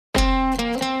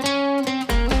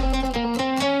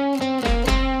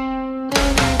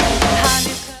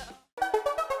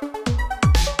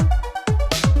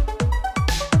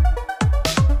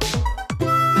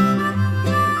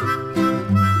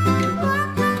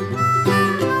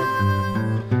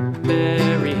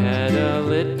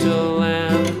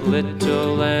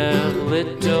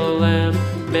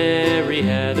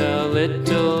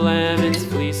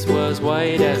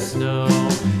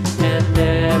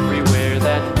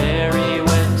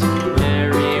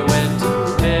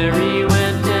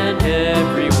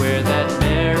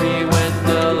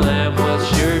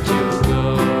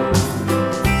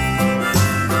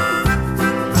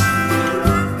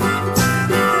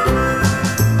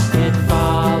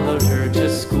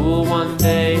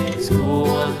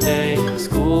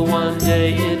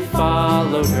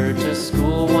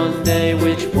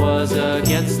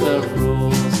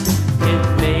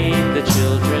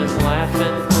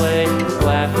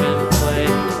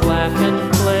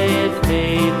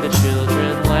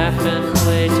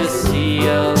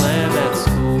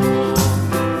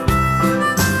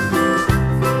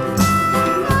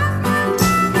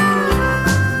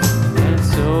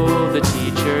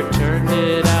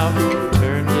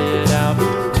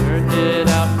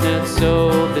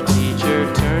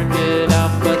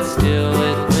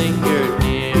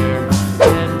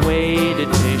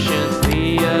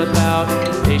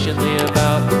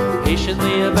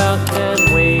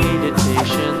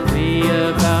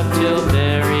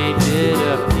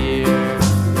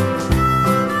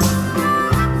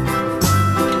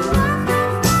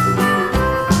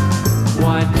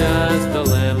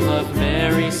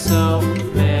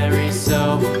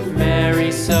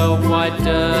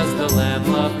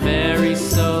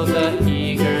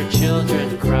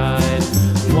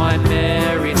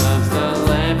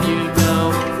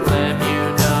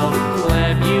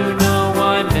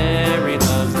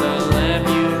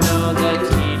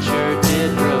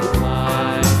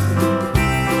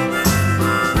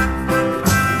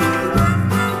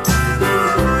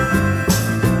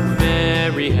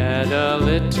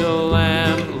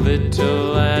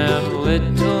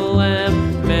little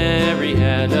lamb. Mary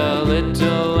had a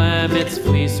little lamb. Its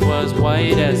fleece was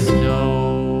white as snow.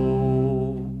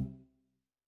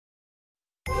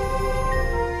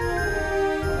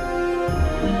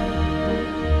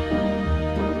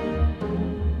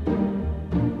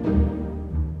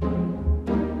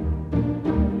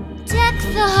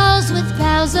 The halls with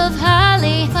boughs of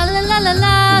holly, fa la la la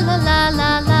la la la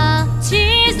la la.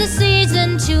 'Tis the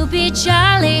season to be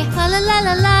jolly, fa la la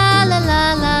la la la la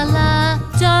la la.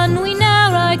 Don we now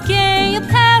our gay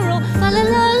apparel, fa la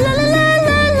la la la la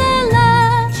la la la.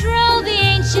 Troll the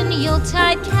ancient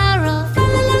Yuletide carol, fa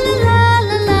la la la la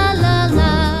la la la la.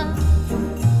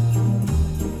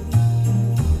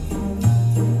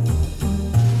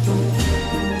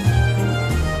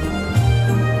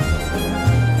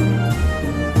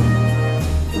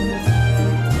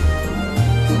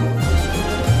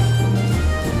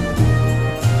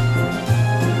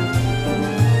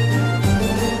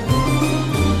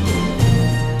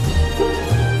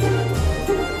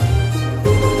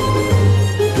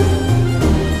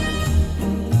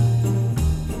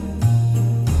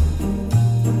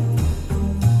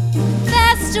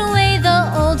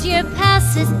 Year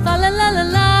passes, fa la la la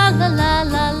la